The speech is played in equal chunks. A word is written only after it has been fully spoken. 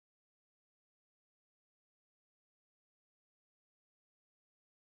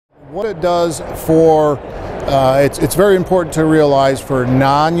What it does for, it's very important to realize for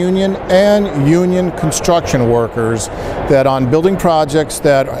non-union and union construction workers that on building projects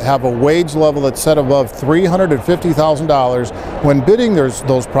that have a wage level that's set above $350,000, when bidding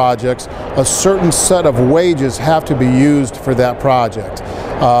those projects, a certain set of wages have to be used for that project.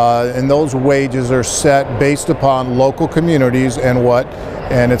 And those wages are set based upon local communities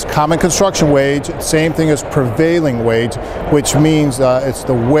and it's common construction wage, same thing as prevailing wage, which means it's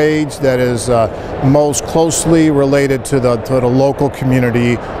the wage that is most closely related to the local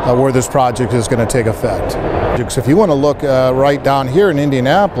community where this project is going to take effect. If you want to look right down here in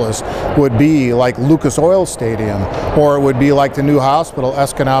Indianapolis, would be like Lucas Oil Stadium, or it would be like the new hospital,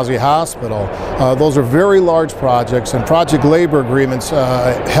 Eskenazi Hospital. Those are very large projects, and project labor agreements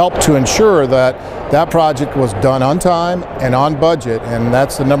help to ensure that that project was done on time and on budget, and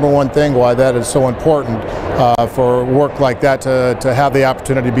that's the number one thing why that is so important for work like that to have the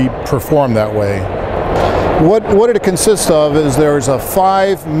opportunity to be performed that way. What it consists of is there's a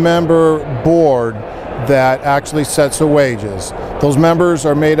 5-member board that actually sets the wages. Those members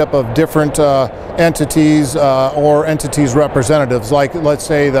are made up of different entities or entities representatives, like let's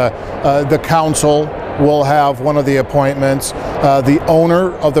say the council will have one of the appointments. The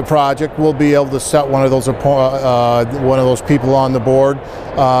owner of the project will be able to set one of those people on the board.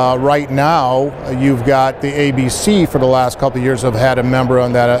 Right now, you've got the ABC for the last couple of years have had a member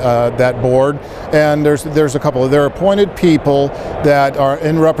on that board, and there's a couple of their appointed people that are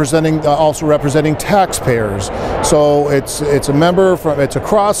also representing taxpayers. So it's a member it's a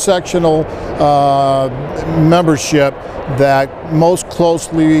cross-sectional membership that most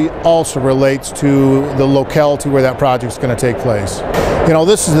closely also relates to the locality where that project is going to take place. You know,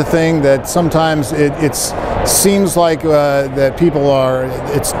 this is the thing that sometimes it seems like that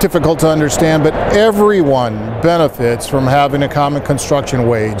it's difficult to understand, but everyone benefits from having a common construction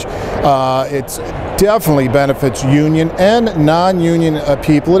wage. It definitely benefits union and non-union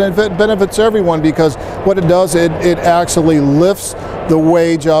people, and it benefits everyone because what it does, it actually lifts the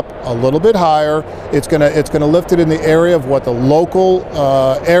wage up a little bit higher. It's gonna lift it in the area of what the local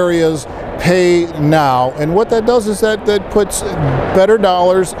areas pay now, and what that does is that puts better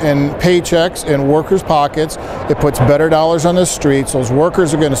dollars in paychecks in workers' pockets. It puts better dollars on the streets. Those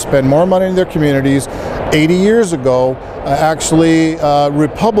workers are going to spend more money in their communities. 80 years ago, actually,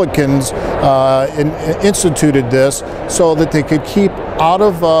 Republicans instituted this so that they could keep out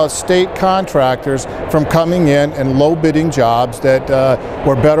of state contractors from coming in and low bidding jobs that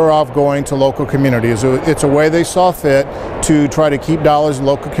were better off going to local communities. It's a way they saw fit to try to keep dollars in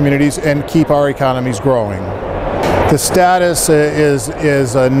local communities and keep our economies growing. The status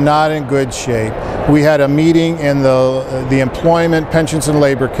is not in good shape. We had a meeting in the Employment, Pensions, and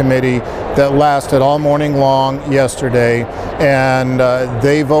Labor Committee that lasted all morning long yesterday, and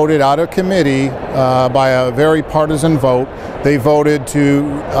they voted out of committee by a very partisan vote. They voted to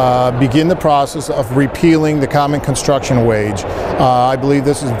begin the process of repealing the common construction wage. I believe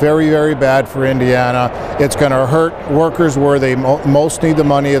this is very, very bad for Indiana. It's going to hurt workers where they most need the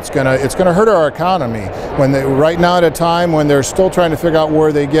money. It's going to hurt our economy. Right now, at a time when they're still trying to figure out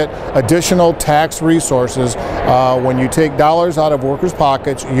where they get additional tax resources, when you take dollars out of workers'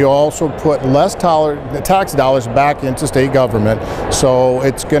 pockets, you also put less tax dollars back into state government. So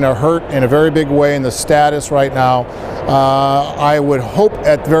it's going to hurt in a very big way in the status right now. I would hope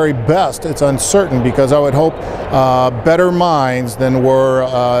at the very best, it's uncertain, because I would hope better minds than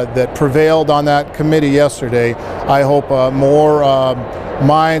that prevailed on that committee yesterday. I hope more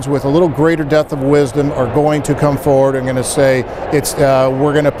minds with a little greater depth of wisdom are going to come forward and going to say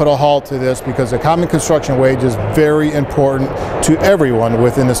we're going to put a halt to this, because the common construction wage is very important to everyone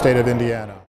within the state of Indiana.